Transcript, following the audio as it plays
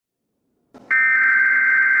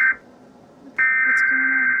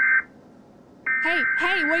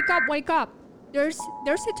Hey, wake up. There's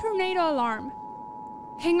a tornado alarm.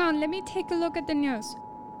 Hang on, let me take a look at the news.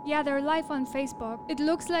 Yeah, they're live on Facebook. It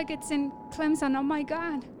looks like it's in Clemson. Oh my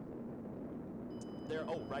God.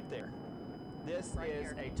 Right there. This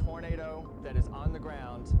is a tornado that is on the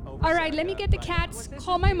ground. All right, let me get the cats.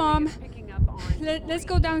 Call my mom. Let's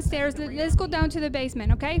go downstairs. Let's go down to the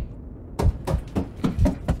basement, okay?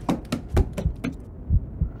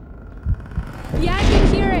 Yeah, I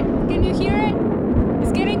can hear it. Can you hear it?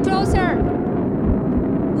 It's getting closer.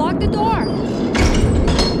 Lock the door.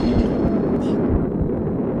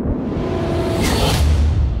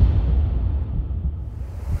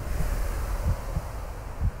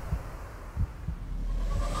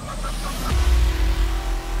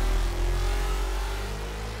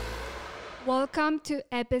 Welcome to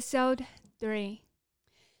episode 3.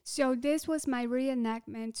 So this was my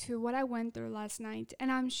reenactment to what I went through last night,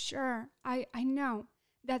 and I'm sure, I know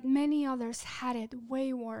that many others had it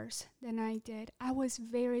way worse than I did. I was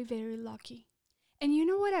very, very lucky. And you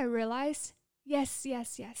know what I realized? Yes.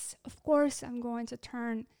 Of course, I'm going to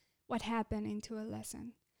turn what happened into a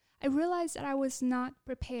lesson. I realized that I was not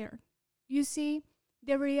prepared. You see,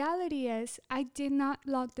 the reality is I did not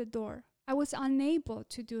lock the door. I was unable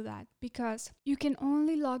to do that because you can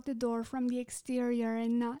only lock the door from the exterior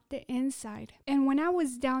and not the inside. And when I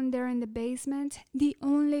was down there in the basement, the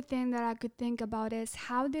only thing that I could think about is,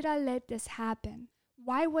 how did I let this happen?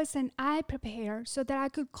 Why wasn't I prepared so that I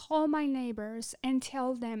could call my neighbors and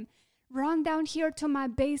tell them, run down here to my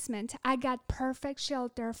basement. I got perfect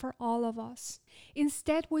shelter for all of us.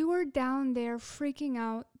 Instead, we were down there freaking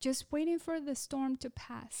out, just waiting for the storm to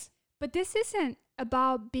pass. But this isn't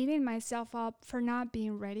about beating myself up for not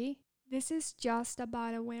being ready. This is just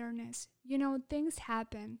about awareness. You know, things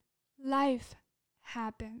happen. Life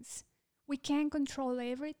happens. We can't control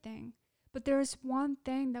everything. But there's one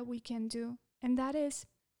thing that we can do, and that is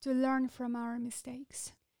to learn from our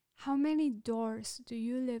mistakes. How many doors do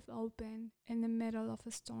you leave open in the middle of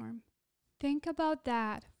a storm? Think about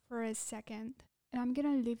that for a second, and I'm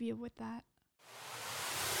gonna leave you with that.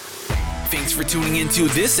 Thanks for tuning into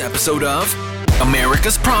this episode of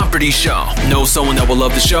America's Property Show. Know someone that will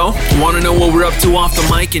love the show? Want to know what we're up to off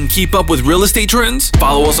the mic and keep up with real estate trends?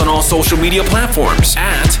 Follow us on all social media platforms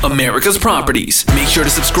at America's Properties. Make sure to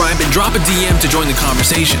subscribe and drop a DM to join the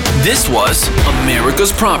conversation. This was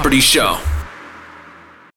America's Property Show.